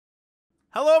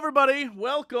Hello, everybody.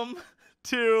 Welcome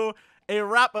to a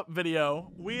wrap-up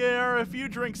video. We are a few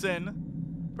drinks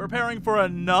in, preparing for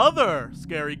another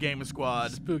scary game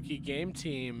squad. Spooky game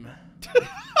team.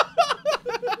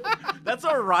 That's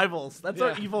our rivals. That's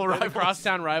our evil They're rivals. the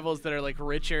crosstown rivals that are like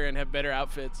richer and have better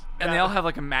outfits. And they all have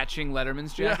like a matching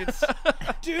Letterman's jackets.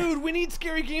 Dude, we need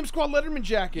Scary Game Squad Letterman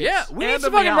jackets. Yeah, we need And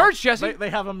some a fucking Meowth. merch, Jesse. They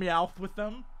have a Meowth with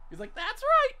them. He's like, that's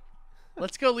right.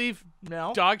 Let's go leave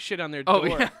Meow. dog shit on their Oh,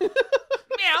 door. yeah.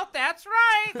 Meow, that's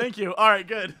right. Thank you. All right,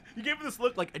 good. You gave me this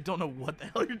look like I don't know what the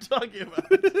hell you're talking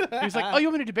about. He's like, oh, you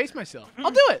want me to debase myself?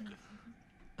 I'll do it.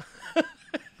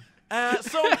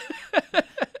 So,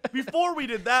 before we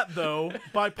did that, though,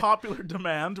 by popular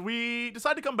demand, we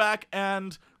decided to come back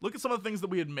and look at some of the things that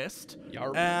we had missed.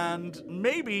 Yarp. And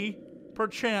maybe,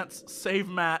 perchance, save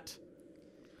Matt.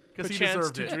 Because he Perchance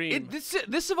deserved to it. dream.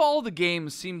 This of all the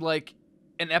games seemed like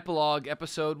an epilogue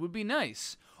episode would be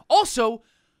nice. Also,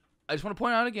 I just want to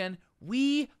point out again,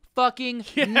 we fucking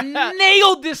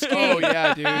nailed this game. Oh,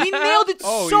 yeah, dude. We nailed it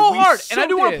Oh, so we hard. so And I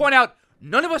do want to did. point out,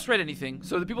 none of us read anything.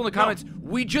 So the people in the comments,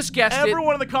 we just guessed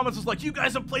Everyone in the comments was like, you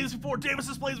guys have played this before. Davis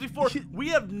has played this before. We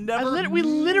have never. We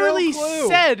literally clue.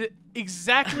 said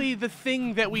exactly the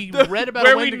thing that we read about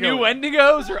where a we Wendigo. knew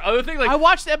Wendigos or other things. Like, I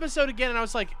watched the episode again and I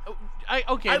was like,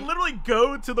 okay. I literally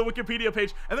go to the Wikipedia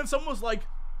page, and then someone was like,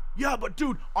 yeah, but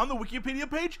dude, on the Wikipedia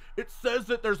page, it says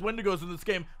that there's Wendigos in this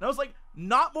game. And I was like,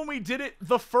 not when we did it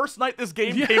the first night this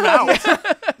game came out.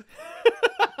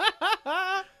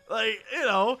 Like, you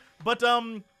know, but,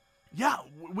 yeah,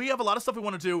 we have a lot of stuff we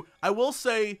want to do. I will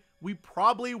say we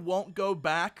probably won't go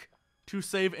back to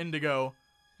save Indigo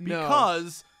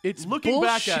because It's looking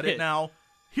back at bullshit. it now,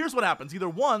 here's what happens. Either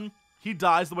one, he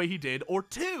dies the way he did, or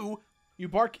two, You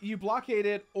blockade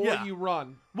it or Yeah. you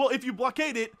run. well, if you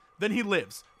blockade it, then he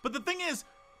lives. But the thing is,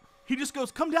 he just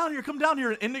goes, come down here,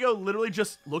 and Indigo literally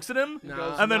just looks at him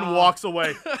Nah. and then walks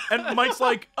away. And Mike's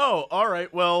like, oh, all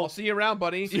right, well, I'll see you around,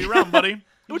 buddy. see you around, buddy.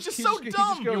 Which is He so just- he just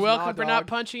dumb. goes, You're welcome nah, for not dog.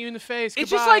 punching you in the face.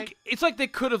 it's Goodbye. just like they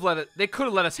could have let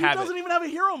us He have doesn't it. even have a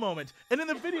hero moment. And in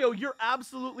the video, you're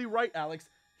absolutely right, Alex.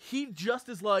 He just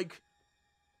is like,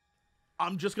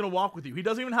 I'm just going to walk with you. He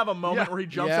doesn't even have a moment Yeah. where he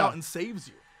jumps Yeah. out and saves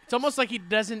you. It's almost like he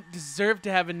doesn't deserve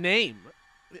to have a name.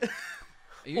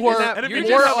 Or And if you're he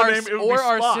just- did have a name, it would be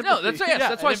our Spock. no, that's Yeah,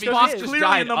 that's why and if he Spock did- just Clearly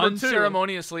died number two.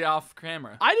 unceremoniously off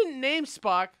camera. I didn't name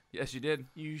Spock. Yes, you did.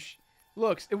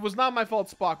 Look, it was not my fault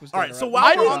Spock was dead. All right, so alright? while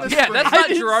I we're didn't- on this Yeah, screen- that's I not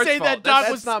didn't Jirard's say fault. that dog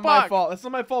That's was not Spock. my fault. That's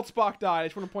not my fault Spock died. I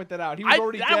just want to point that out. He was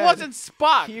already That dead. wasn't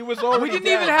Spock. He was already We didn't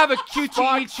dead. even have a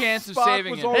QTE chance of Spock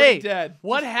saving was him. already Hey, dead.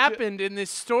 what happened in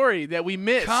this story that we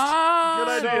missed? Good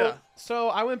idea. So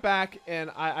I went back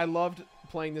and I loved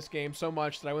playing this game so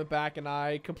much that I went back and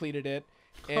I completed it.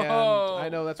 And Oh. I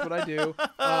know that's what I do. Name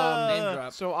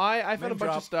drop. So I found a Name bunch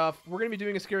drop. of stuff. We're going to be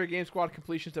doing a Scary Game Squad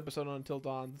completionist episode on Until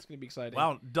Dawn. It's going to be exciting.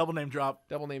 Wow, double name drop.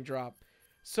 Double name drop.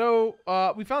 So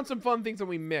we found some fun things that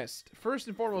we missed. First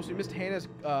and foremost, we missed Hannah's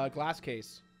glass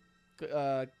case.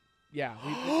 Yeah.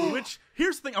 Which,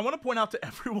 here's the thing, I want to point out to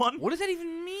everyone. What does that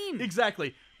even mean?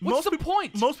 Exactly. What's the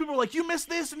point? Most people are like, you missed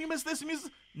this, and you missed this, and you missed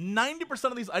this. 90%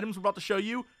 of these items we're about to show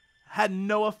you had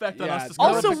no effect on Yeah, us. no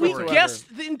discovering Also, the effect we story. whatsoever.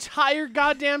 guessed the entire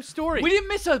goddamn story. We didn't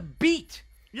miss a beat.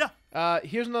 Yeah,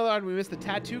 Here's another item. We missed the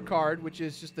tattoo card, which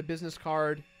is just the business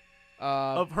card.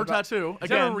 of her about- tattoo. Is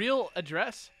that Again, a real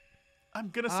address? I'm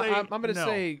gonna say I'm going to no.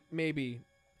 say maybe.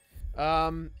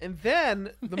 And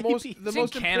then the most Maybe. the It's in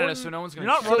most Canada, important, so no one's You're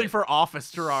gonna. not running for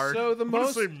office, Jirard. So the I'm gonna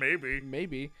most say maybe.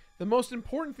 maybe the most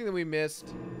important thing that we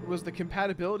missed was the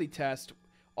compatibility test.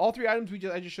 All three items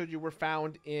I just showed you were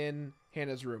found in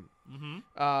Hannah's room.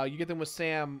 Mm-hmm. You get them with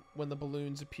Sam when the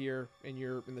balloons appear and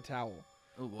you're in the towel.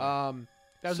 Oh, boy.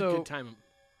 That was so- a good time.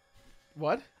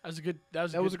 What? That was a good. That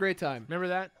was. That was a great time. Remember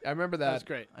that? I remember That that. was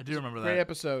great. I do remember Great that.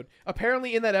 episode.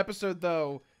 Apparently, in that episode,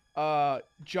 though,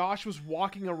 Josh was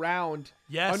walking around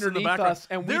Yes, in the underneath background. us,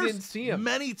 and we There's didn't see him.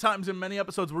 Many times in many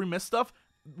episodes where we miss stuff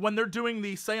when they're doing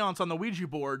the seance on the Ouija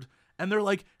board, and they're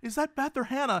like, "Is that Beth or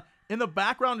Hannah?" In the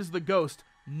background is the ghost.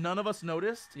 None of us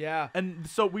noticed. Yeah. And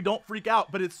so we don't freak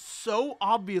out, but it's so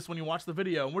obvious when you watch the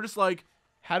video, and we're just like,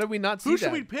 How did we not see "Who that?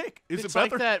 should we pick? Is It's it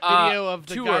like Beth or that Uh, video of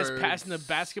the two guys words. passing the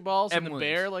basketballs and the Emmons.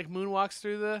 bear like moonwalks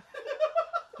through the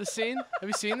scene. Have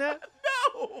you seen that?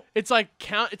 No. It's like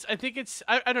count. It's I think it's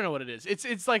I don't know what it is.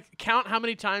 It's like count how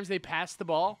many times they pass the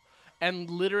ball, and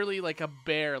literally like a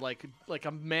bear, like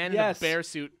a man Yes. in a bear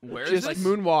suit. Where is Just this?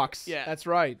 moonwalks. Yeah. That's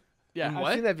right. Yeah. I've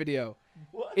What? seen that video.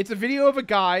 What? It's a video of a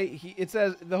guy. It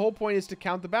says the whole point is to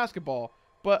count the basketball,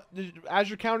 but as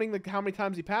you're counting how many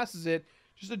times he passes it,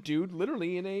 just a dude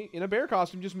literally in a bear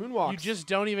costume just moonwalks. You just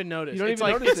don't even notice. You don't it's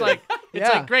even like notice it's it. like It's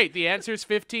Yeah. like, great, the answer's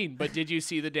 15, but did you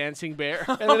see the dancing bear?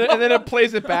 and then it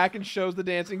plays it back and shows the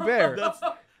dancing bear.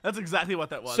 That's exactly what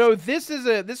that was. So this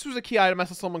was a key item I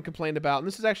saw someone complained about, and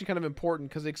this is actually kind of important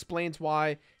because it explains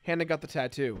why Hannah got the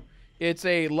tattoo. It's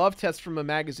a love test from a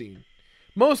magazine.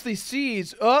 Mostly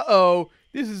C's.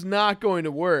 This is not going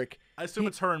to work. I assume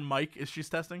it's her and Mike. Is she's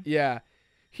testing? Yeah.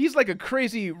 He's like a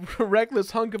crazy,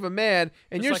 reckless hunk of a man,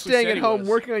 and Just you're like we staying said at he home was.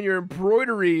 working on your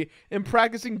embroidery and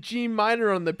practicing G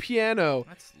minor on the piano.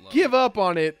 That's low. Give up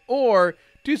on it, or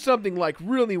do something like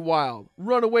really wild.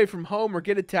 Run away from home or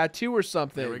get a tattoo or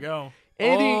something. There we go.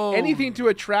 Anything to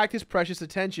attract his precious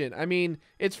attention. I mean,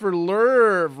 it's for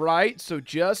lure, right? So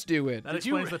just do it. That Did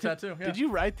you- explains the tattoo. Yeah. Did you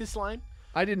write this line?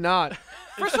 I did not.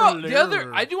 First of all,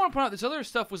 I do want to point out this other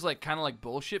stuff was like kind of like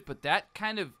bullshit, but that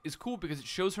kind of is cool because it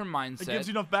shows her mindset. It gives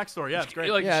you enough backstory. Yeah, it's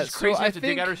great. Like Yeah, she's so crazy I enough to dig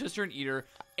think- out her sister and eat her,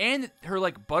 and her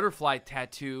like butterfly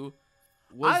tattoo.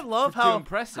 Was I love too how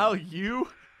impressive. you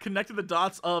connected the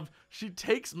dots of she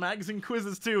takes magazine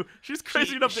quizzes too. She's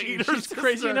crazy enough to eat her She's sister.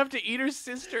 crazy enough to eat her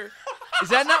sister. Is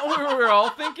that not what we were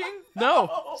all thinking? No,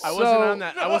 I wasn't So- on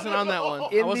that. I wasn't on that one. I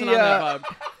In wasn't the, on that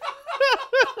vibe.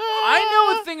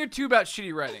 I know a thing or two about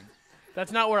shitty writing.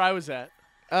 That's not where I was at.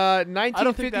 don't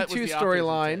think that was 1952 the author's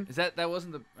storyline. Is that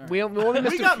wasn't the? all right. We only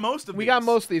missed We got most of we these. got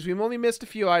most of these. We only missed a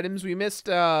few items. We missed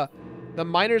the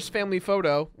Miners family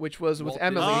photo, which was with Walt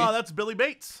Emily. Disney. Oh, that's Billy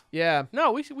Bates. Yeah.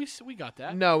 No, we got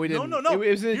that. No, we No, didn't. no. It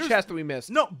was in the Here's- chest that we missed.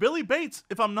 No, Billy Bates,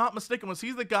 if I'm not mistaken, was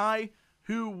he the guy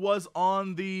who was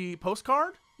on the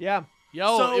postcard? Yeah.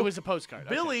 Yo, So, it was a postcard.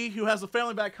 Okay. Billy, who has a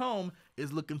family back home,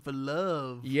 is looking for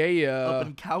love Yeah. up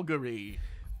in Calgary.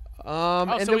 Oh,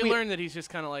 And so then we learned that he's just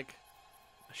kind of like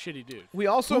a shitty dude. we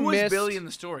also Who was missed Billy in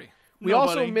the story? we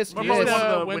also Nobody. missed We're He's probably this. one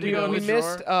of the Wendigo Wendigos. We in the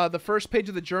missed drawer. the first page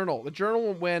of the journal. The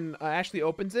journal, when Ashley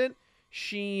opens it,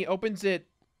 she opens it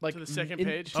like To the second in-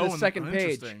 page? To Oh, the second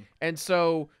page, interesting. and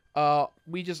so I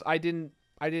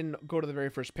didn't go to the very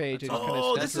first page. I just kinda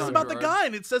Oh, stepped this is on it. about the Jirard. guy,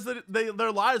 and it says that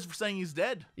their lives for saying he's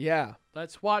dead. Yeah.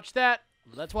 Let's watch that.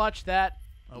 Let's watch that.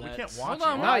 Oh, we can't Let's- watch Hold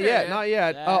on, it. what? Not Okay, yet, yeah. not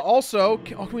yet. That- Also,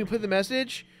 can we play the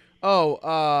message?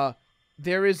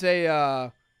 There is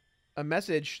a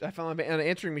message I found on an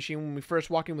answering machine when we first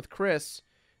walked in with Chris,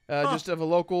 just of a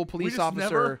local police just officer.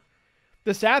 never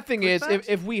The sad thing is, clicked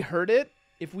that? if we heard it,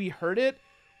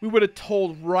 we would have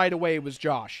told right away it was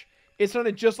Josh. It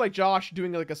sounded just like Josh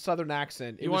doing like a southern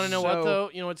accent. It You want was to know what so- though?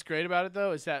 You know what's great about it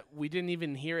though is that we didn't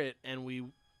even hear it, and we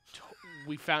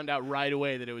found out right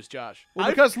away that it was Josh. Well,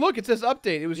 because look, it says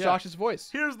update. It was Yeah. Josh's voice.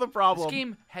 Here's the This problem.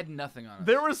 game had nothing on it.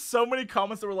 There were so many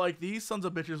comments that were like, these sons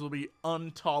of bitches will be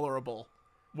intolerable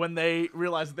when they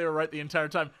realized that they were right the entire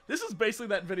time. This is basically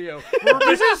that video.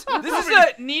 This is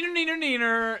a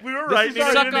neener. We were This right. is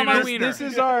neener, suck neener, on my neener.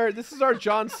 wiener. This is our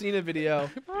John Cena video.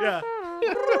 Yeah.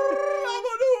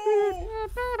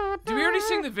 Did we already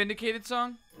sing the Vindicated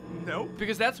song? Nope.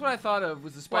 Because that's what I thought of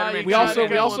was the Spider-Man. We also- shotgun.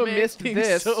 we also missed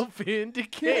this. So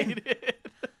vindicated.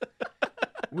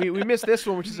 We missed this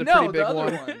one, which is a no, pretty big the other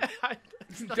one. one.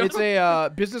 It's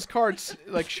a business cards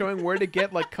like showing where to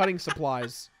get like cutting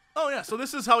supplies. Oh, yeah. So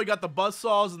this is how we got the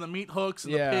buzzsaws and the meat hooks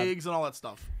and Yeah. the pigs and all that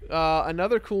stuff.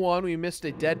 Another cool one. We missed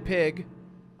a dead pig.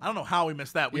 I don't know how we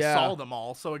missed that. We Yeah. saw them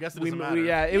all, so I guess it doesn't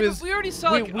matter. It was. We already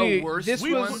saw we- like we- a worse this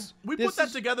We, one. was- we this put that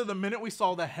is- together the minute we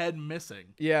saw the head missing.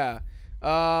 Yeah.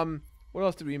 What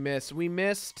else did we miss? We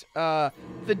missed the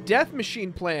death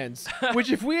machine plans. Which,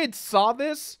 if we had saw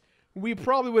this, we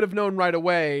probably would have known right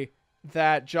away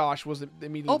that Josh was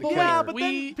immediately Oh, the but killer. Yeah, but We-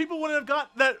 then people wouldn't have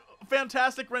got that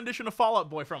fantastic rendition of Fall Out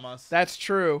Boy from us. That's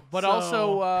true. But So-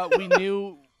 also, we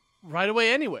knew right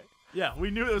away anyway Yeah,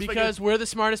 we knew it was because we're the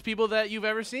smartest people that you've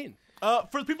ever seen. for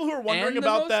the people who are wondering And the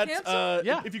about most that, handsome?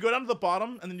 Yeah. if you go down to the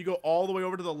bottom and then you go all the way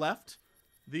over to the left,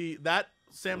 that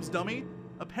Sam's dummy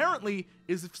apparently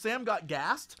is if Sam got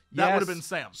gassed, that would have Yes. been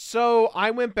Sam. So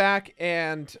I went back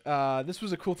and this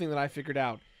was a cool thing that I figured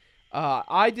out.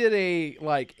 I did a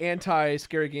like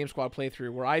anti-Scary Game Squad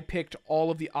playthrough where I picked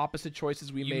all of the opposite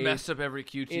choices we You made. messed up every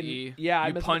QTE. yeah, I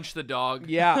you messed up- punched the dog.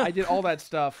 Yeah, I did all that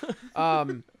stuff.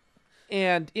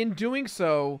 And in doing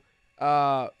so,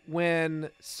 when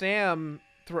Sam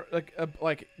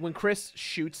when Chris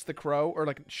shoots the crow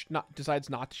or decides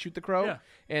not to shoot the crow, Yeah.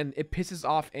 and it pisses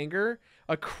off Anger,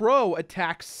 a crow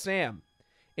attacks Sam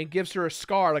and gives her a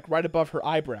scar like right above her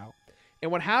eyebrow.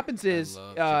 And what happens is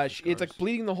love Tiffany it's like scars.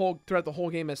 bleeding throughout the whole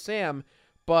game as Sam,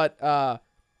 but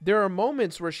there are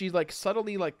moments where she like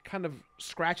subtly like kind of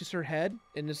scratches her head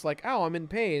and is like, "Oh, I'm in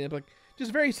pain," and like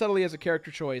just very subtly as a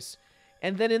character choice.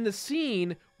 And then in the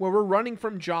scene where we're running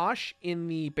from Josh in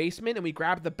the basement and we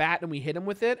grab the bat and we hit him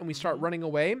with it and we start running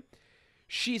away,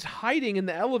 she's hiding in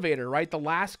the elevator, right? The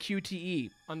last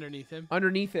QTE. Underneath him.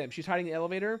 Underneath him. She's hiding in the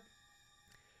elevator.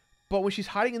 But when she's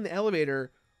hiding in the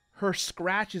elevator, her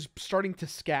scratch is starting to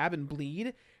scab and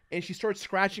bleed, and she starts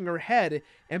scratching her head.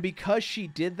 And because she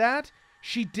did that,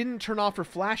 she didn't turn off her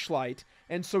flashlight.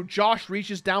 And so Josh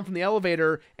reaches down from the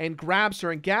elevator and grabs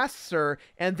her and gasps her,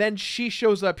 and then she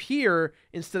shows up here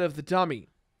instead of the dummy.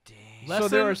 Lesson, So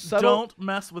there are subtle... don't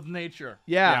mess with nature.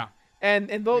 Yeah. And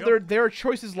though there are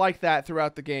choices like that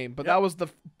throughout the game, but that was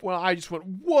I just went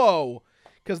whoa,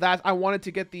 because I wanted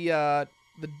to get the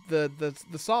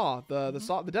saw,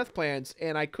 the death plans,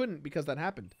 and I couldn't because that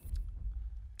happened.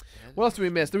 What else did we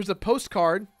miss? There was a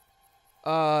postcard. We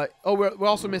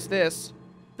also missed this.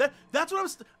 That's what I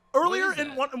was earlier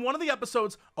in one of the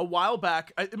episodes a while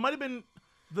back. It might have been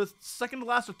the second to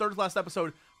last or third to last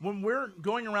episode when we're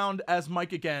going around as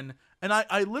Mike again, and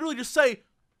I literally just say,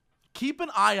 keep an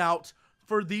eye out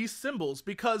for these symbols,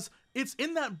 because it's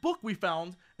in that book we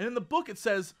found, and in the book it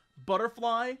says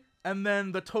butterfly, and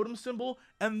then the totem symbol,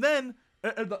 and then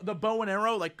the bow and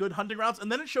arrow, like good hunting routes, and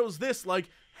then it shows this, like,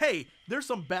 hey, there's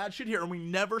some bad shit here, and we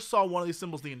never saw one of these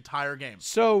symbols the entire game.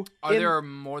 So Are there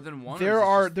more than one? There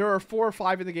are 4 or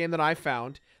 5 in the game that I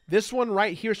found. This one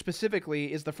right here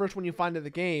specifically is the first one you find in the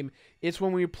game. It's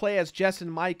when we play as Jess and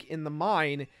Mike in the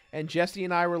mine, and Jesse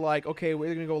and I were like, okay,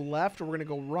 we're gonna go left or we're gonna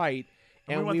go right.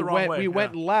 And we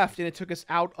went left, and it took us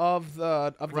out of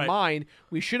the mine.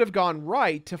 We should have gone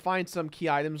right to find some key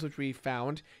items, which we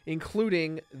found,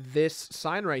 including this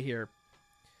sign right here.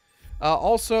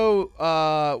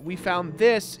 Also, we found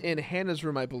this in Hannah's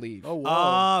room, I believe. Oh,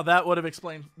 wow. That would have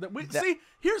explained. See,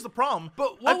 here's the problem.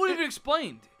 But what would have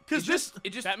explained? Because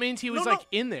that means he was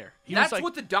in there. That's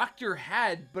what the doctor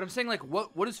had. But I'm saying, like,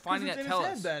 what is finding that tell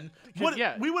us? Then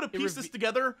yeah, we would have pieced this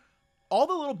together. All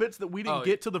the little bits that we didn't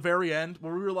get to the very end,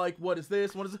 where we were like, "What is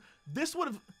this? What is this?" This would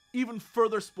have even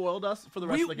further spoiled us for the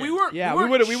rest of the game. We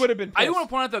would have been pissed. I do want to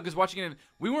point out though, because watching it,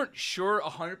 we weren't sure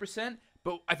 100%.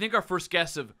 But I think our first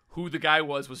guess of who the guy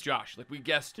was Josh. Like, we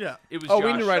guessed it was Josh. Oh,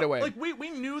 we knew right away. Like, we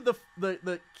knew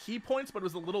the key points, but it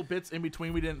was the little bits in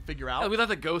between we didn't figure out. Yeah, we thought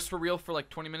the ghosts were real for like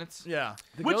 20 minutes. Yeah.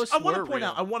 Which I want to point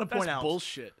out. That's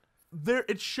bullshit.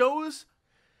 It shows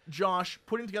Josh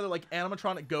putting together, like,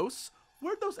 animatronic ghosts.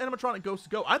 Where'd those animatronic ghosts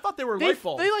go? I thought they were light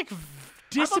bulbs. They,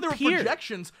 disappeared. I thought they were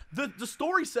projections. The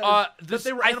story says that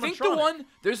they were animatronic. I think the one,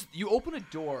 you open a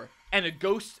door, and a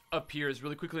ghost appears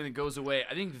really quickly and it goes away.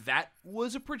 I think that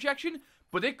was a projection,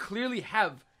 but they clearly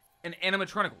have an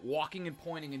animatronic walking and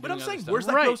pointing and doing other stuff. Where's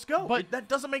that ghost go? But that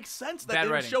doesn't make sense. That they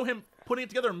would show him putting it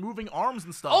together and moving arms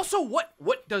and stuff. Also, what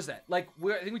does that? Like,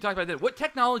 I think we talked about that. What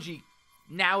technology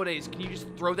nowadays can you just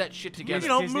throw that shit together? You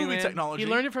know, movie technology. He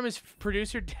learned it from his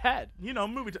producer dad. You know,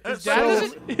 movie.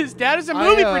 His dad is a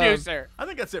movie producer. I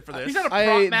think that's it for this. He's not a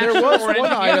prop master. There was or one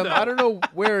anything item. either. I don't know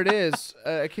where it is.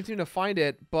 I can't seem to find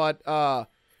it. But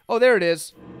there it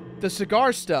is. The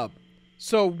cigar stub.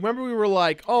 So remember we were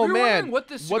like, oh we were man, what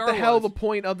the hell was. the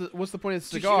point of what's the point of the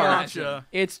cigar? Gotcha.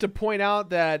 It's to point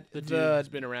out that the dude has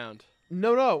been around.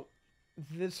 No,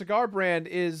 the cigar brand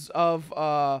is of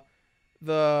I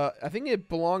think it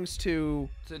belongs to.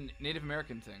 It's a Native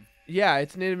American thing. Yeah,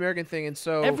 it's a Native American thing, and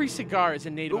so every cigar is a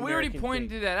Native But we American already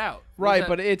pointed that out. Right,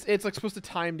 but it's like supposed to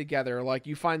time together. Like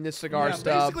you find this cigar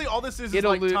stub. Basically, all this is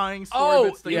like tying story Oh,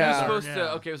 bits together. yeah. Supposed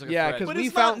to. Okay, it was like a thread. because But we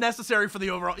it's found not necessary for the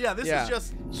overall. Yeah, this is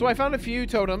just. So I found a few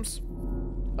totems.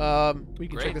 We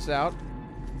can check this out.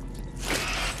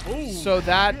 Ooh, So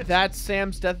that's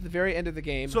Sam's death at the very end of the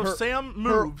game. So Sam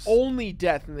moves. Her only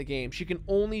death in the game. She can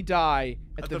only die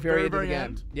at the very end of the game.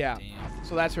 end? Yeah. Damn.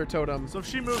 So that's her totem. So if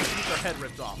she moves, she gets her head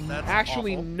ripped off. That's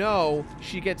Actually, awful. no.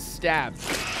 She gets stabbed.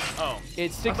 Oh.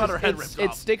 It sticks. thought her head ripped it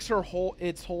off. sticks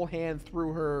its whole hand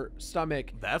through her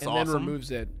stomach. That's and awesome. then removes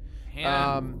it.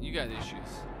 Hannah, you got issues.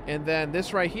 And then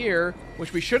this right here,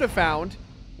 which we should have found,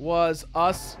 was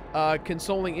us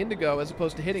consoling Indigo as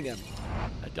opposed to hitting him.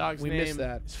 That dog's We name missed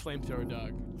that. is Flamethrower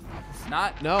Dog. It's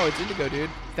not. No, it's Indigo, dude.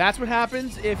 That's what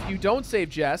happens if you don't save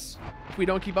Jess. If we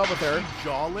don't keep up with her,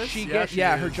 Jawless? she gets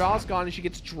her jaw's gone and she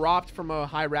gets dropped from a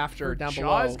high rafter down below.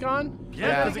 Jaw is gone?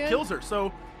 Yeah, because it kills her.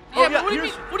 So. Yeah, oh, but what do you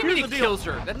here's- mean? What do you here's mean the it deal. kills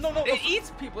her? That's, No, it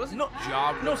eats people. Doesn't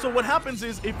job. No, so what happens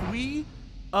is if we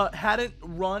hadn't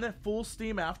run at full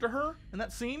steam after her in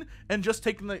that scene and just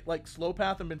taken the slow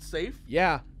path and been safe,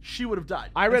 Yeah. she would have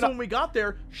died. I read so a- when we got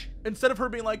there, instead of her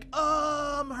being like,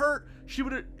 I'm hurt, she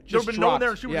would have there Just would been no one dropped, there,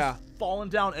 and she would have yeah. just fallen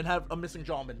down and have a missing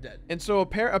jaw and been dead. And so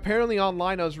apparently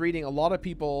online I was reading a lot of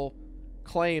people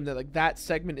claim that that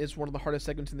segment is one of the hardest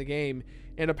segments in the game,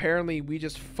 and apparently we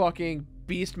just fucking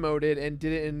beast moded and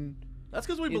did it in That's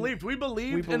because we believed. We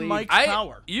believed in believed. Mike's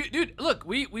power. Dude, look,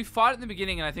 we fought in the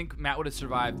beginning, and I think Matt would have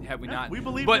survived had we not. We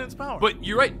believed in its power. But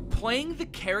you're right. Playing the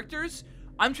characters,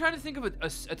 I'm trying to think of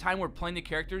a time where playing the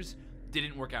characters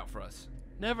didn't work out for us.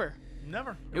 Never.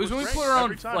 Never. It was when we great put our own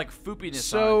every time. like foopiness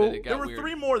So, on it that it got There were weird.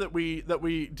 3 more that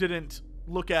we didn't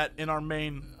look at in our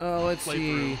main. Let's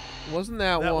playthrough. see. Wasn't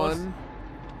that, That was- one?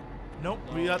 Nope,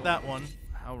 we got that one.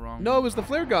 How wrong? No, it was the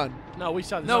flare gun. No, we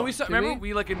saw this. No, we saw. Did Remember, we?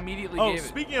 we like immediately Oh, gave it.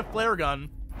 speaking of flare gun,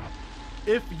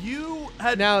 if you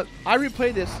had Now, I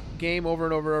replayed this game over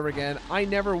and over and over again. I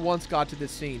never once got to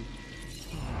this scene.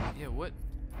 Yeah, what?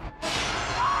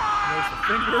 there's the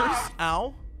fingers,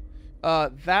 ow.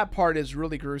 That part is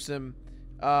really gruesome.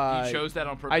 You chose that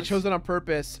on purpose. I chose it on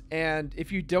purpose, and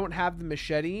if you don't have the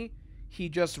machete, he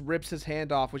just rips his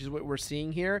hand off, which is what we're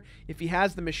seeing here. If he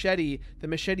has the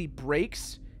machete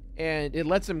breaks, and it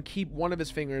lets him keep one of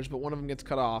his fingers, but one of them gets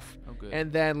cut off. Oh, good.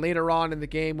 And then later on in the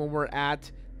game, when we're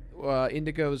at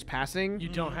Indigo's passing, You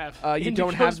don't have. you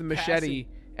don't have Indigo's the machete,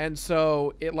 and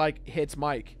so it like hits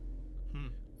Mike.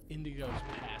 Indigo's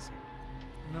passing.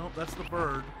 No, that's the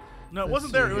bird. No, it Let's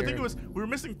wasn't there. see I think here. it was. We were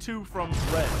missing 2 from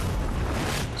red.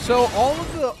 So all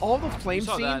the flame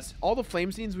saw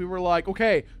scenes, we were like,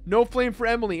 okay, no flame for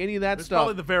Emily, any of that It's stuff.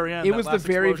 probably the very end. It that was the last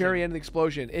very, explosion. very end of the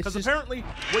explosion. It's Because just apparently,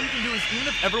 what you can do is even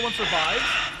if everyone survives,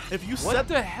 if you What set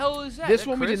the hell is that? this That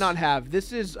one we Chris? did not have.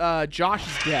 This is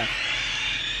Josh's death.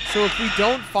 So if we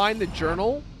don't find the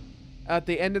journal at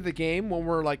the end of the game when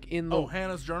we're like in the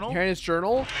Hannah's journal. Hannah's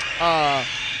journal,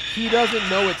 he doesn't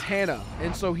know it's Hannah,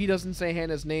 and so he doesn't say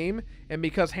Hannah's name. And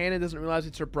because Hannah doesn't realize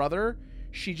it's her brother,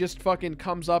 she just fucking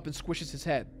comes up and squishes his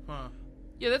head. Huh.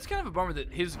 Yeah, that's kind of a bummer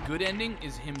that his good ending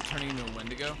is him turning into a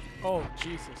Wendigo. Oh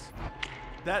Jesus.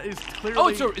 That is clearly. Oh,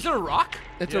 is it a rock?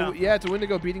 It's Yeah. it's a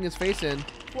Wendigo beating his face in.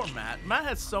 Poor Matt. Matt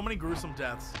has so many gruesome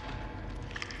deaths.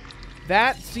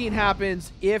 That scene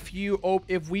happens if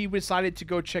we decided to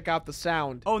go check out the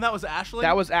sound. Oh, and that was Ashley.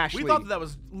 That was Ashley. We thought that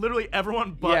was literally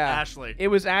everyone but Ashley. It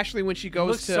was Ashley when she It goes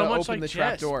looks to so much open like the Jess.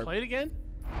 trap door. Play it again.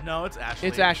 No, it's Ashley.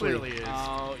 It's Ashley. It clearly is.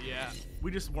 Oh yeah.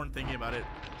 We just weren't thinking about it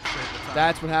straight at the time.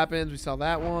 That's what happens. We saw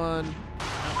that one.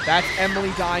 That's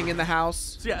Emily dying in the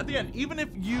house. So yeah, at the end, even if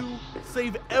you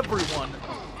save everyone,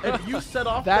 if you set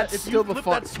off That's that, if still you the flip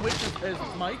fun- that switch as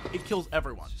Mike, it kills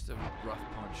everyone. Just a rough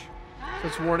punch.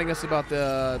 It's warning us about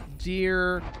the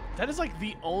deer. That is like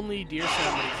the only deer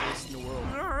sound that exists in the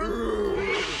world.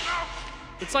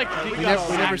 It's like the We exact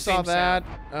never saw same that.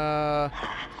 sound.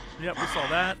 Yep, we saw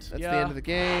that. That's the Yeah. end of the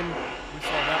game. We saw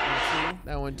that one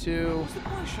That one too. What's the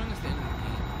point of showing us the end of the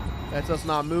game? That's us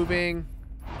not moving.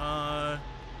 too.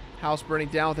 House burning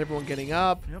down with everyone getting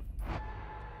up. Yep.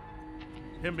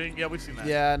 Him being, yeah, we've seen that.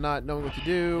 Yeah, not knowing what to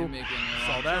do. Him making a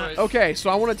Saw wrong that. choice. Okay, so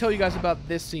I want to tell you guys about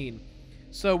this scene.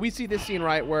 So we see this scene,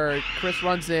 right, where Chris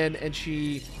runs in and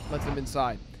she lets him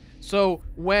inside. So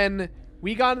when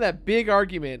we got into that big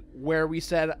argument where you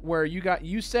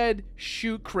said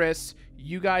shoot Chris,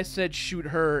 you guys said shoot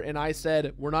her, and I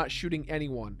said we're not shooting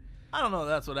anyone. I don't know if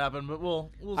that's what happened, but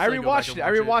we'll I say go back rewatched and it.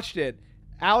 I watch rewatched it.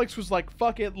 Alex was like,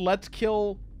 "Fuck it, let's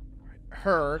kill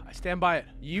her." I stand by it.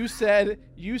 You said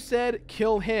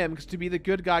kill him to be the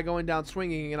good guy going down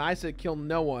swinging, and I said kill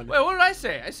no one. Wait, what did I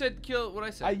say? I said kill. What did I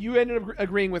say? You ended up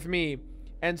agreeing with me,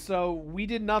 and so we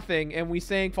did nothing, and we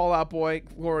sang Fall Out Boy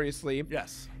gloriously.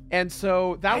 Yes. And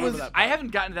so that was that I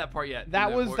haven't gotten to that part yet.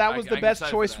 that was the best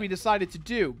choice we decided to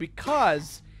do,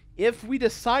 because if we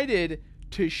decided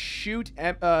to shoot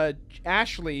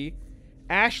Ashley,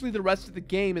 the rest of the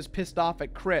game is pissed off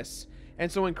at Chris.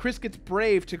 And so when Chris gets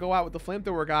brave to go out with the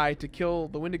flamethrower guy to kill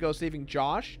the Wendigo, saving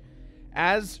Josh,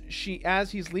 as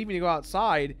he's leaving to go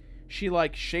outside, she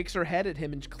like shakes her head at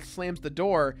him and slams the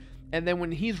door. And then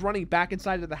when he's running back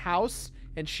inside of the house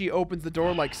and she opens the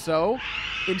door like so,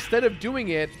 instead of doing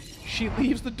it, she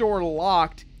leaves the door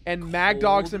locked and Mag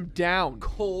Dogs him down.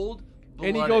 Cold.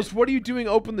 And he goes, "What are you doing?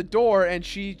 Open the door." And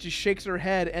she just shakes her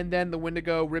head, and then the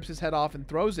Wendigo rips his head off and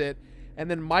throws it. And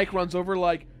then Mike runs over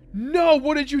like, "No,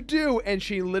 what did you do?" And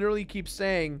she literally keeps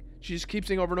saying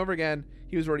over and over again,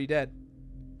 he was already dead.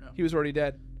 Yeah. He was already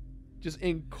dead. Just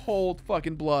in cold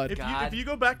fucking blood. If you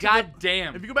go back to God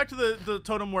damn. If you go back to the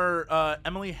totem where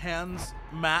Emily hands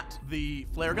Matt the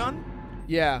flare gun,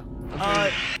 Yeah.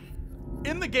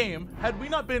 in the game, had we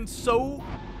not been so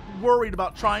worried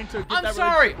about trying to get I'm that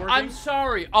sorry. relationship working, I'm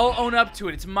sorry. I'll own up to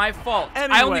it. It's my fault.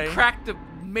 I only Anyway. cracked the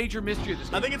major mystery of this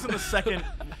game. I think it's in the second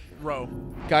row.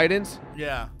 Guidance.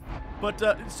 Yeah. But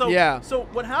Yeah. So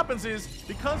what happens is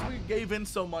because we gave in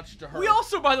so much to her. We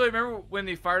also, by the way, remember when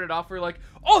they fired it off? We were like,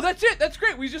 "Oh, that's it. That's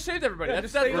great. We just saved everybody. Yeah,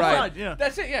 that's just stay that's Right. inside, yeah.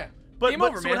 That's it. Yeah. But Game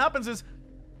over, so man. what happens is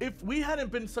if we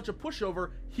hadn't been such a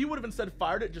pushover, he would have instead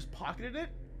fired it, just pocketed it.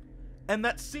 And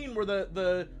that scene where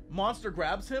the monster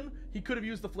grabs him, he could have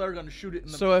used the flare gun to shoot it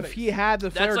in the So face. if he had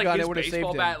the flare That's like gun, his it would have saved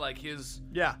baseball him. bat, like his.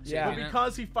 Yeah. Yeah. But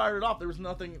because he fired it off, there was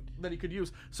nothing that he could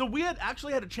use. So we had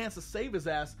actually had a chance to save his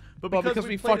ass, but Well, because because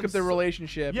we played fucked him up their so-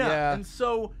 relationship. Yeah. Yeah. And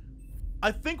so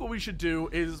I think what we should do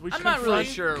is we should I'm not really confront-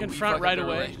 sure. confront we fucked right up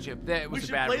the away. relationship. That We was a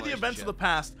should bad play the events of the relationship.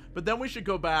 past, but then we should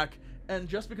go back and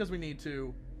just because we need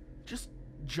to, just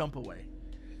jump away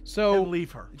So and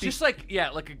leave her. Just like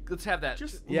let's have that.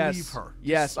 Just yes, leave her.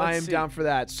 yes, I Let's am see. down for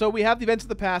that. So we have the events of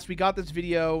the past. We got this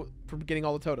video from getting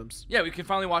all the totems. Yeah, we can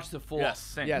finally watch the full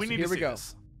Yes. thing. Yes. We need here to we see go.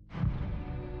 this.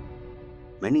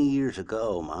 Many years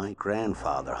ago, my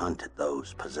grandfather hunted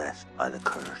those possessed by the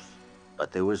curse.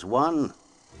 But there was one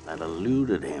that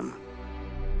eluded him.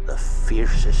 The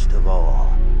fiercest of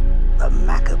all, the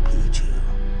Macapichu.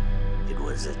 It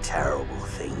was a terrible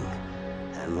thing,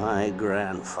 and my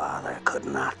grandfather could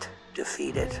not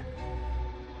defeat it.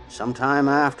 Sometime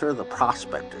after, the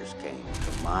prospectors came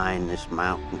to mine this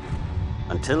mountain,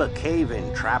 until a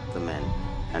cave-in trapped them in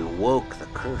and woke the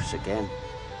curse again.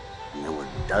 And there were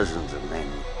dozens of men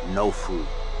with no food,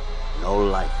 no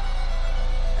light.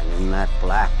 And in that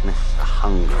blackness, the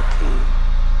hunger came.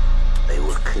 They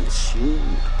were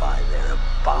consumed by their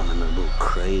abominable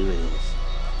cravings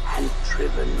and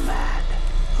driven mad.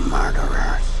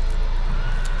 Murderers,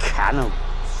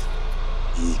 cannibals,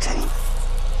 eating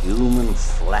human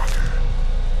flesh.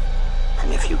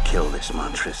 And if you kill this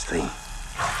monstrous thing,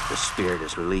 the spirit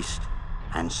is released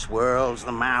and swirls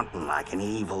the mountain like an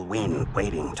evil wind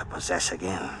waiting to possess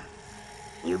again.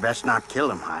 You best not kill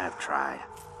them, I have tried.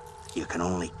 You can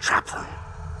only trap them,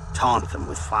 taunt them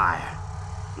with fire.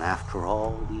 And after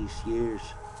all these years,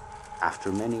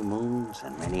 after many moons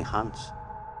and many hunts,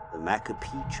 the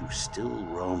Macapichu still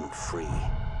roamed free,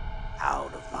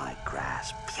 out of my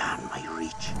grasp, beyond my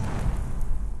reach.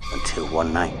 Until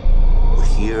one night,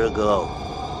 a year ago,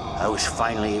 I was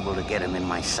finally able to get him in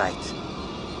my sights.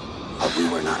 But we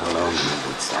were not alone in the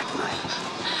woods that night.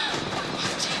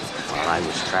 While I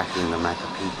was tracking the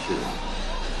Macapichu,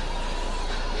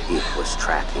 it was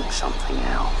tracking something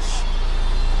else.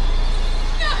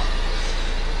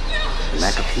 The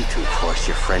Macapichu forced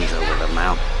your friends over the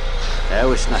mountain. There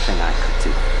was nothing I could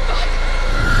do.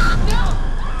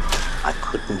 I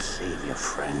couldn't save your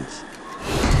friends,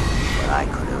 but I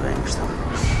could avenge them.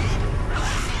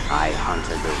 I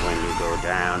hunted the Wendigo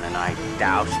down and I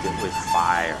doused it with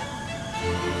fire.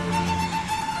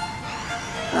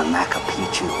 The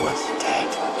Macapichu was dead.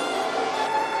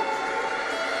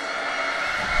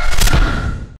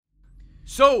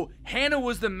 So Hannah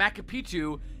was the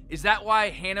Macapichu. Is that why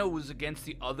Hannah was against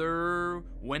the other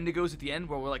Wendigos at the end?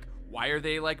 Where we're like, why are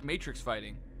they like Matrix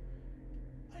fighting?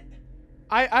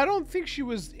 I don't think she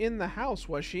was in the house,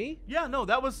 was she? Yeah, no,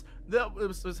 it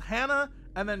was Hannah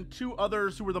and then two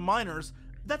others who were the miners.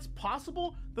 That's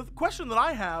possible. The question that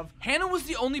I have, Hannah was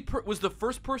the only was the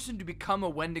first person to become a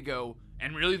Wendigo,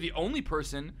 and really the only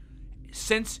person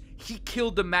since he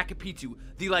killed the Macapichu,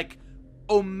 the like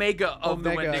Omega of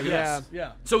the Omega, Wendigos. yeah.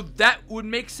 yeah. So that would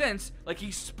make sense. Like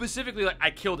he specifically like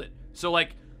I killed it. So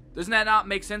like doesn't that not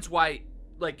make sense why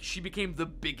like she became the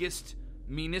biggest,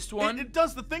 meanest one? It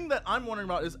does. The thing that I'm wondering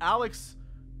about is Alex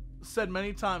said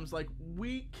many times, like,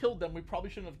 we killed them. We probably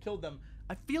shouldn't have killed them.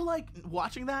 I feel like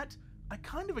watching that, I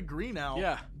kind of agree now.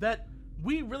 Yeah. That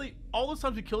we really, all those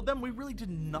times we killed them, we really did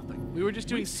nothing. We were just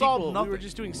doing solved sequel. nothing. We were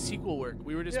just doing sequel work.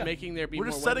 We were just Yeah. making there be We're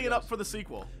more just setting it up Wendigos. for the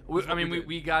sequel. I mean, did.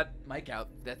 we got Mike out.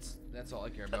 That's all I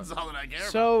care about. That's all that I care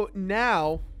about. So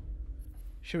now,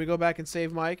 should we go back and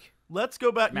save Mike Let's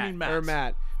go back. Matt. You mean Matt. or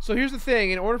Matt? So here's the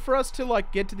thing: in order for us to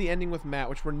like get to the ending with Matt,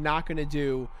 which we're not going to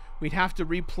do, we'd have to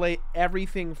replay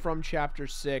everything from chapter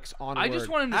 6 onward. I just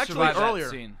want him to Actually, survive earlier,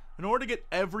 that scene. in order to get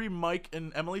every Mike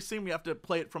and Emily scene, we have to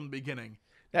play it from the beginning.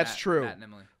 That's Matt, true. Matt and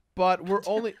Emily. But we're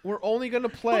only going to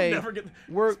play. never get-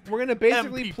 we're going to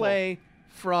basically people. play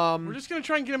from. We're just gonna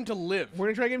try and get him to live. We're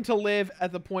gonna try to get him to live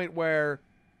at the point where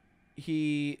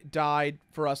he died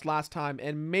for us last time,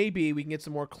 and maybe we can get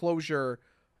some more closure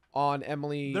on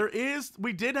Emily.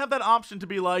 We did have that option to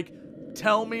be like,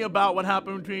 tell me about what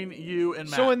happened between you and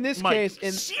Matt. So in this Mike.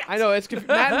 case, Shit! I know it's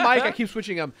Matt and Mike. I keep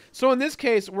switching them. So in this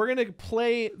case, we're gonna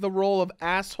play the role of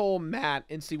asshole Matt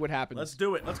and see what happens. Let's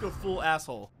do it. Let's go full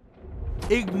asshole.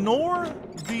 Ignore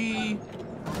the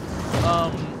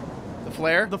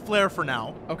the flare. for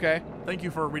now. Okay. Thank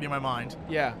you for reading my mind.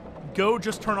 Yeah. Go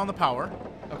just turn on the power.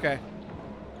 Okay.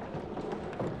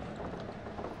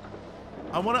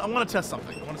 I want to test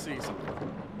something. I want to see something.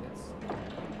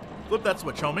 Flip that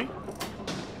switch, homie.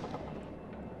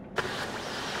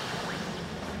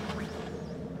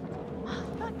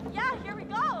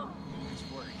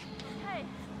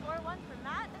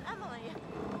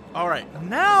 All right,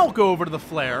 now go over to the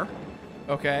flare.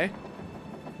 Okay.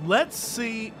 Let's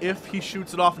see if he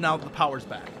shoots it off now that the power's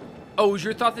back. Oh, was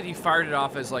your thought that he fired it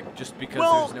off as like just because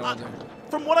Well, there's no other?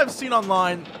 from what I've seen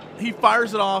online, he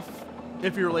fires it off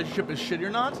if your relationship is shitty or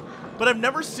not. But I've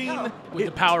never seen With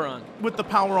the power on. with the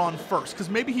power on first, because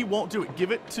maybe he won't do it.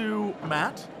 Give it to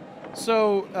Matt.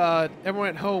 So, everyone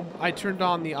at home, I turned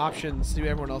on the options, see what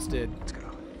everyone else did.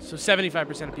 So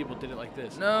 75% of people did it like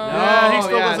this. No. Yeah, he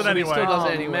still does it so anyway. He still does Oh,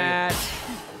 it anyway. Matt.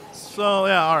 So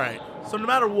yeah, all right. So no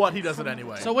matter what, he does it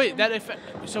anyway. So wait, that effect.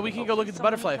 So we can go look at the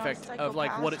butterfly effect of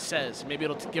like what it says. Maybe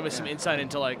it'll give us some insight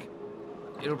into like.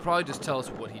 It'll probably just tell us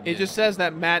what he did. It just says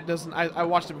that Matt doesn't. I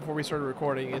watched it before we started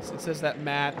recording. It says that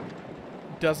Matt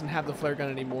doesn't have the flare gun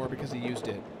anymore because he used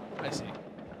it. I see.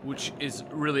 which is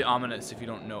really ominous if you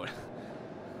don't know it.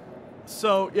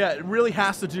 So yeah, it really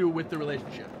has to do with the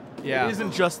relationship. Yeah. It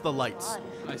isn't just the lights.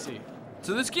 I see.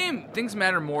 So this game, things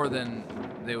matter more than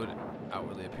they would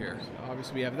outwardly appear.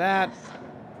 Obviously, we have that.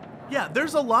 Yeah,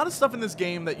 there's a lot of stuff in this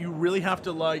game that you really have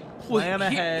to like plan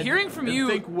ahead. Hearing from and you,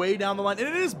 think way down the line, and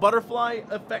it is butterfly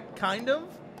effect kind of.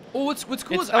 well, what's cool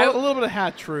It's is a little bit of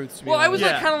hat truths. to be well, I was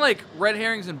honest. like kind of like red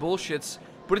herrings and bullshits,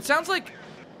 but it sounds like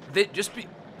they just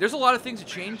there's a lot of things that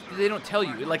change that they don't tell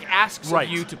you. It like asks Right.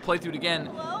 of you to play through it again,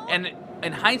 and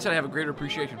in hindsight, I have a greater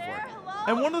appreciation for it.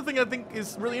 And one of the things I think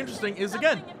is really interesting is,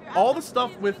 again, all the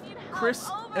stuff with Chris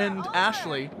and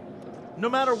Ashley, no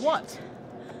matter what,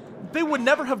 they would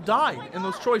never have died in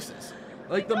those choices.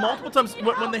 Like, the multiple times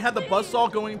when they had the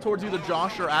buzzsaw going towards either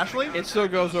Josh or Ashley, It still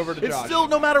goes over to it's Josh. still,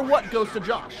 no matter what, goes to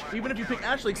Josh. Even if you pick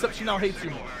Ashley, except she now hates you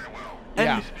more. And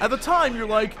Yeah. at the time, you're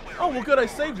like, oh, well, good, I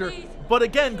saved her. But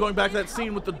again, going back to that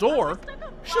scene with the door,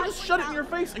 she just shut it in your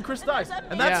face and Chris dies.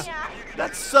 And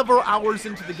that's several hours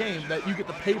into the game that you get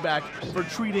the payback for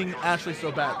treating Ashley so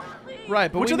badly.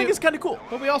 Right, but Which we I think knew, is kind of cool.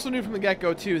 But we also knew from the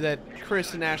get-go too that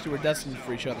Chris and Ashley were destined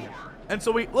for each other. And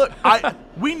so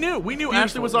we knew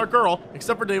Ashley was our girl,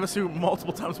 except for Davis, who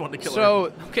multiple times wanted to kill her.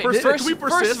 So, Okay, First- first, can we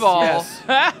persist? first of all, Yes.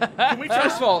 Can we try?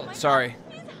 first of all, sorry,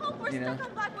 you know,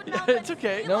 It's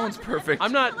okay. no one's perfect.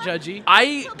 I'm not judgy.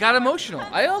 I got emotional.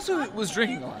 I also was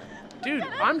drinking a lot. Dude,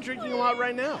 I'm drinking a lot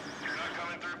right now.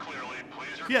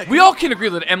 Yeah, We all can agree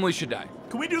that Emily should die.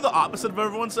 can we do the opposite of what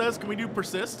everyone says? Can we do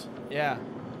persist? Yeah.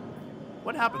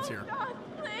 What happens here? God,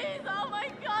 please. Oh my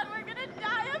God, we're gonna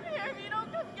die up here if you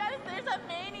don't come get us. There's a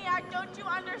maniac, don't you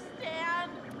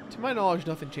understand? To my knowledge,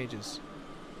 nothing changes.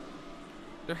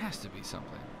 There has to be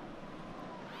something.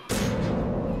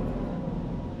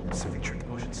 Something tripped the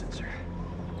motion sensor.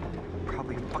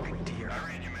 Probably a fucking deer.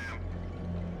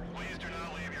 Please do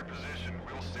not leave your position.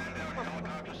 We will send out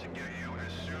helicopters to get you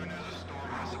as soon as the storm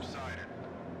has subsided.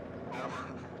 Over.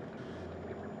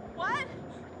 What?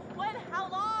 When? How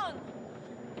long?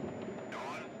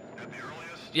 Dawn, at the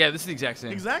earliest, Yeah, this is the exact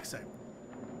same. Exact same.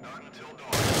 not until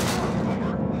dawn.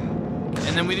 Over.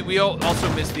 And then we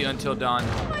also missed the Until Dawn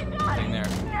Oh my God. thing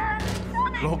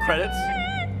there. Roll credits.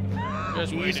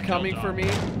 Just He's coming for me.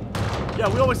 Yeah,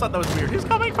 we always thought that was weird. He's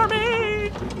coming for me!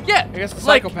 Yeah, I guess it's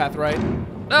like, psychopath, right?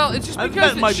 well, it's just I-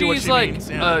 because that might be what she's she like means,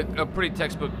 yeah. a pretty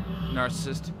textbook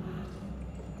narcissist.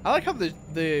 I like how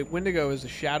the Wendigo is a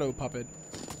shadow puppet.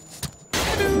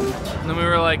 And then we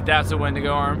were like, that's a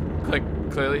Wendigo arm. Like,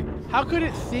 clearly. How could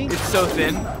it think? It's so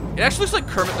thin. It actually looks like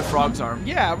Kermit the Frog's arm.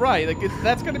 Yeah, right. Like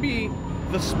that's gonna be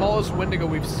the smallest Wendigo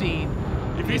we've seen.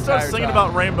 If the he starts entire singing time.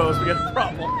 about rainbows, we got a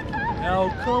problem. How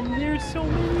come there's so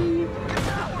many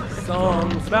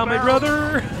songs about my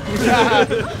brother?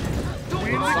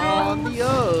 on the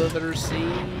other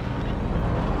scene.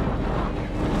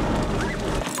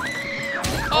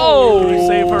 Oh! Do we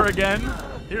save her again?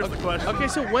 Here's the question. Okay,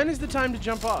 so when is the time to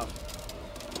jump off?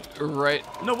 Right.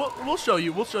 No, we'll show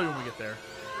you. We'll show you when we get there.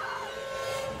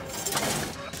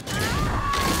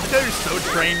 I tell you're so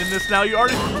trained in this now. You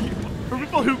already. For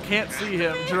people who can't see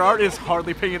him, Jirard is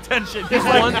hardly paying attention. He's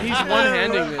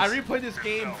one-handing this. I replayed this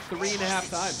game 3.5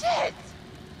 times.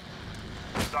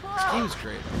 This game's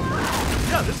great.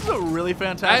 Yeah, this is a really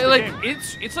fantastic I like game.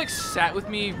 it's like sat with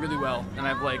me really well, and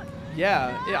I've like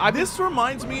Yeah, This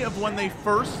reminds me of when they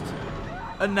first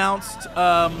announced.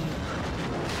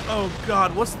 Oh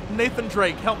God, what's Nathan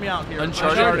Drake? Help me out here.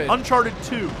 Uncharted. Uncharted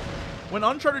 2. When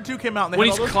Uncharted 2 came out, and they when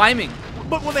had he's all those, climbing.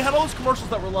 but when they had all those commercials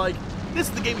that were like, "This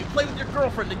is the game you play with your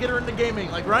girlfriend to get her into gaming,"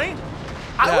 like, right?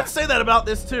 I Yeah. would say that about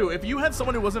this too. If you had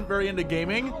someone who wasn't very into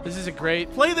gaming, This is a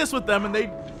great. play this with them, and they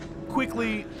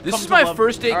quickly. This come is to my love-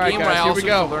 first day All right, game guys, where I here also we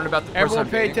go. get to learn about the person Everyone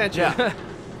I'm pay dating. attention. Yeah.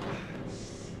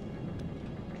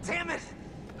 Damn it!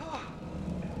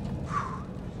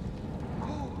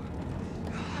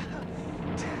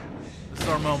 This is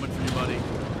our moment for you, buddy.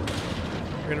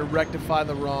 We're gonna rectify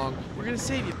the wrong. We're gonna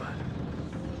save you, bud.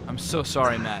 I'm so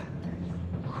sorry, Matt.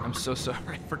 I'm so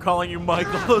sorry. For calling you Mike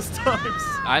all those times.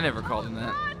 I never called him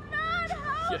that.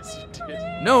 Yes, you did.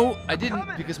 No, I didn't,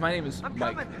 because my name is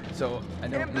Mike. So I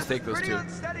don't mistake those two.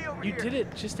 You did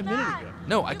it just a minute ago.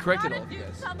 No, I corrected all of you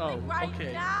guys. Oh,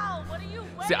 okay. Now. What are you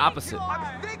It's the opposite.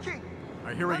 I'm thinking. All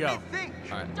right, here we go. Think.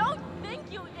 All right. Don't think,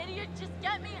 you idiot. Just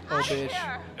get me Oh, out of bitch.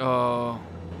 here. Oh.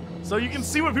 So you can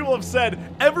see what people have said.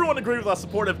 Everyone agreed with us.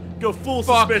 Supportive. Go full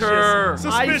Fuck suspicious. her.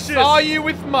 Suspicious. I saw you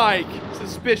with Mike.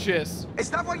 Suspicious.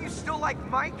 Is that why you still like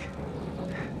Mike?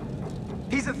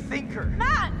 He's a thinker.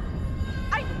 Matt,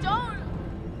 I don't.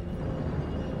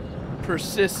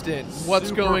 Persistent. What's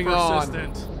Super going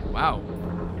persistent. Wow.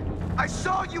 I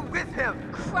saw you with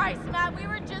him. Christ, Matt, we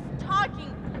were just talking.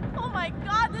 Oh my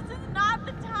God, this is not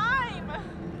the time.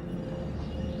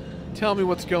 Tell me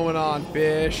what's going on,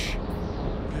 Bish.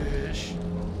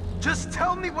 Just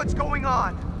tell me what's going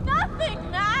on. Nothing,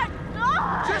 Matt.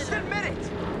 God. Just admit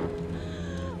it.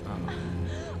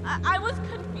 I was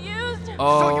confused. So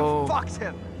Oh. you fucked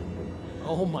him.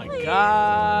 Oh my Please.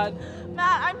 God.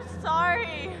 Matt, I'm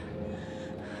sorry.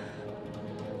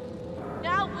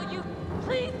 Now, will you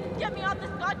please get me off this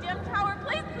goddamn tower?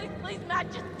 Please, please, please,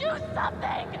 Matt, just do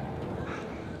something.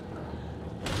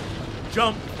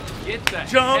 Jump. Get the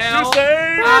Jump hell to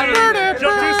safety. out of here.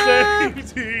 Jump to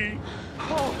safety.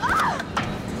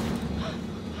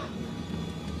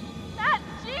 Matt,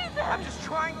 Jesus. I'm just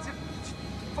trying to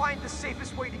find the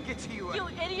safest way to get to you. You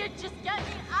idiot, just get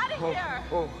me out of here.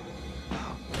 Oh.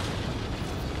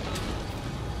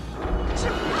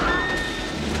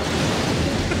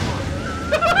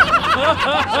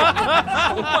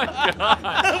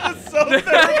 That was so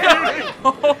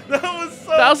therapeutic. That was so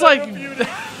That was like, therapeutic.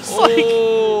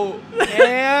 Oh,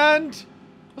 and it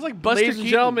was like Buster ladies and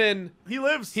Keaton. gentlemen, He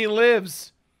lives. he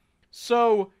lives.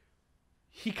 So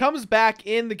he comes back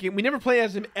in the game. We never play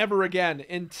as him ever again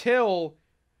until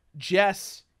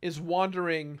Jess is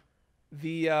wandering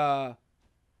the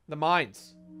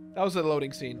mines. That was a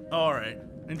loading scene. All right.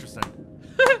 Interesting.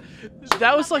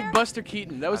 That was like Buster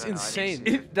Keaton. That was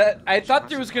insane. I thought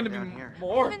there was gonna be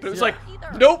more, haven't but it was seen like, it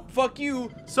either. nope, fuck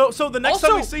you. So the next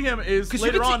time we Also, see him is Because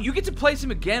later on. you get to place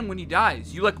him again when he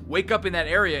dies. You like wake up in that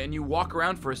area and you walk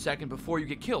around for a second before you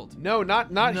get killed. No,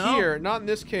 not No. here. Not in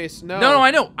this case. No. No, I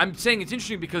know. I'm saying it's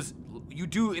interesting because you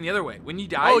do in the other way. When he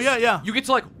dies, Oh, yeah. you get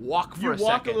to like walk for you a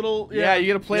walk second. a little. Yeah,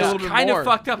 you gotta play a It's little bit kind more. of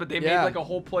fucked up that they made Yeah. like a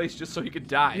whole place just so he could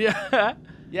die. Yeah.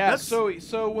 Yeah. That's-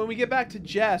 So when we get back to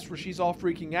Jess, where she's all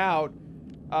freaking out,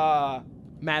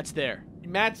 Matt's there.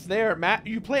 Matt's there. Matt,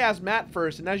 you play as Matt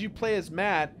first, and as you play as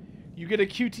Matt, you get a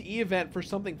QTE event for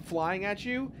something flying at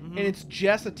you, and it's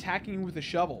Jess attacking you with a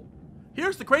shovel.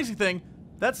 Here's the crazy thing: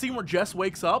 that scene where Jess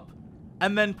wakes up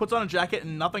and then puts on a jacket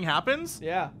and nothing happens.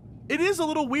 Yeah. It is a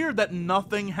little weird that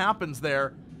nothing happens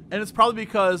there, and it's probably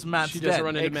because Matt's She dead. doesn't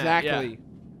run into Matt. Exactly. Yeah.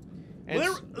 And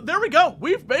Well, there we go.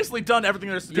 We've basically done everything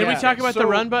there is to do. Did we Yeah. talk about the So-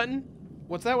 run button?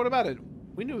 what's that? What about it?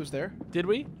 We knew it was there. Did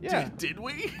we? Yeah. Did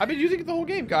we? I've been using it the whole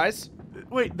game, guys.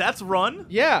 Wait, that's run?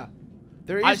 Yeah.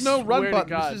 There I is no run swear to button.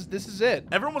 God. This is it.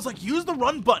 Everyone was like, use the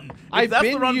run button. If I've that's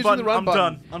been the run using button, the run I'm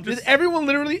button. done. I'm just. Did everyone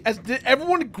did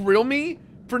everyone grill me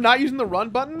for not using the run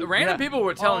button? The random Yeah. people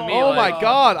were telling me, Oh like, my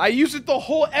god, I used it the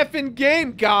whole effing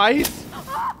game, guys.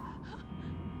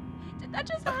 Did that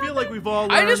just I happen? feel like we've all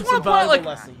learned I just some wanna point out, valuable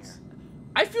like- lessons.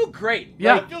 I feel great.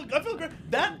 Yeah. I feel great.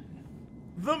 That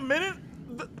the minute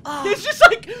He's just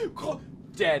like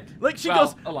dead. like she Well,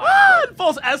 goes alive. ah, and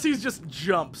falls as he just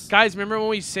jumps. Guys, remember when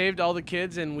we saved all the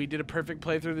kids and we did a perfect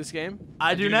playthrough of this game?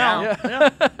 I do do now. now. Yeah.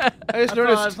 I just High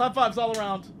noticed. fives, high fives all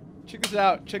around. Check this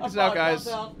out. Check this High out, fives,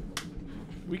 guys. out.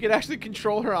 We can actually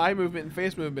control her eye movement and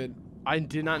face movement. I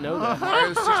did not know that.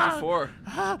 Mario 64.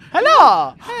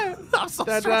 Hello! I'm so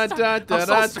Da, stressed da, out. da, I'm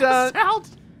da, so stressed da. out.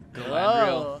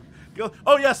 Galadriel.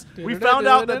 Oh yes, we found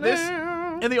out that this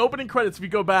in the opening credits. If you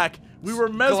go back, we were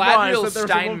mesmerized Galadriel that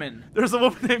Steinman. there's a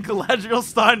woman named Galadriel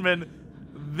Steinman.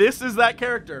 This is that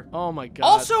character. Oh my god.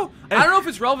 Also, I don't know if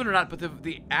it's relevant or not, but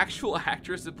the actual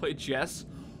actress that played Jess,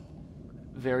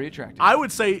 very attractive. I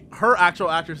would say her actual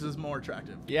actress is more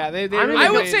attractive. Yeah, they I mean, really I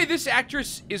would made- say this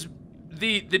actress is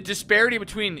the disparity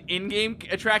between in-game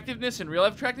attractiveness and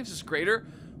real-life attractiveness is greater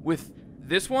with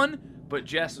this one, but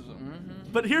Jess is.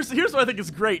 But here's what I think is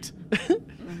great.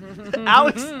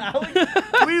 Alex,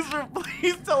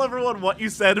 please tell everyone what you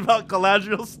said about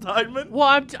Galadriel Steinman.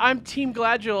 Well, I'm Team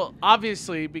Galadriel,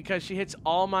 obviously, because she hits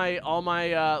all my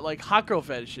like hot girl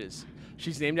fetishes.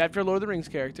 She's named after a Lord of the Rings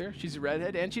character. She's a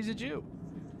redhead and she's a Jew.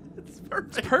 It's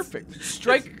perfect. Perfect.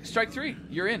 Strike three.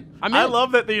 You're in. I'm I in.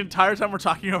 love that the entire time we're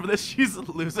talking over this, she's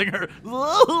losing her.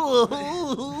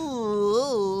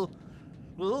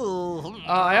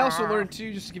 I also learned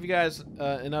too, just to give you guys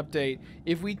an update.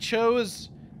 If we chose,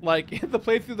 like in the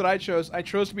playthrough that I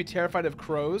chose to be terrified of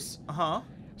crows.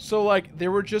 So like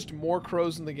there were just more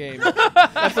crows in the game.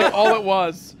 That's like all it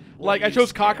was. Like I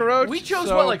chose cockroach. We chose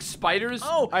so what, like spiders?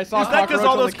 Oh, I saw is that because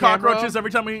all cockroach on those the camera. cockroaches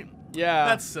every time we? Yeah.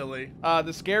 That's silly.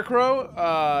 The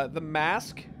scarecrow, the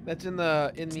mask that's in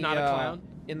the not a clown?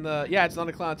 It's not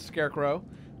a clown, it's a scarecrow.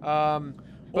 Or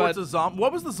But it's a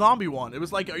what was the zombie one? It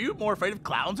was like, are you more afraid of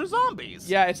clowns or zombies?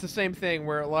 yeah, it's the same thing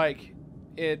where like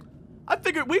it.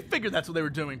 We figured that's what they were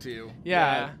doing to you.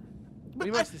 Yeah. We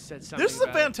must have said something. This is a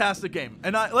about it. fantastic game,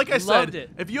 and like I Loved said, it.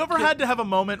 if you ever had to have a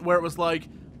moment where it was like,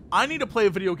 I need to play a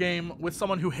video game with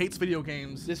someone who hates video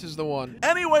games, This is the one.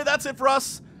 Anyway, that's it for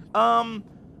us.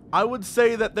 I would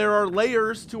say that there are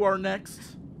layers to our next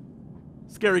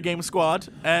Scary Game Squad,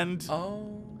 and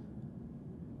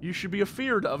you should be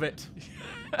afeared of it.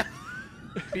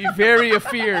 Be very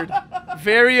afeared.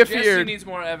 Very Jesse afeared. needs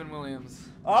more Evan Williams.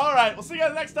 All right, we'll see you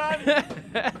guys next time.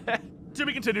 To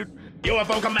be continued.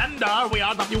 UFO Commander, we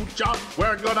are the future.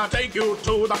 We're gonna take you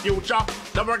to the future.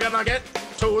 Then we're gonna get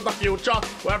to the future,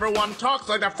 where everyone talks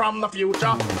like they're from the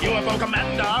future. UFO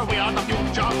Commander, we are the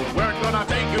future. We're gonna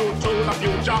take you to the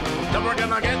future. Then we're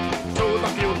gonna get to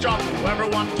the future, where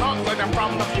everyone talks like they're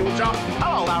from the future.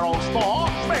 Hello there, old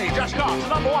sport. Me, just got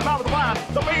the #1 out of the land.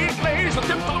 The meat knees, the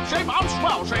tip-top shape, I'm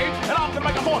swell shape, and I'm gonna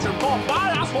make a fortune for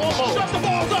my ass for bull. Shut the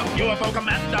balls up! UFO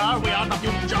Commander, we are the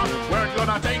future. We're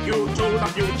gonna take you to the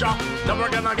future. Then we're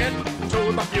gonna get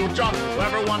to the future, where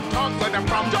everyone talks like they're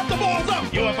from. Jump the balls up!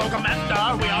 UFO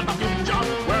Commander, we are the future.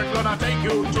 We're gonna take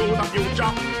you to the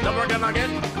future. Then we're gonna get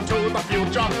to the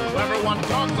future, where everyone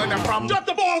talks like they're from. Jump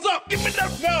the balls up! Give me the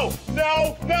no!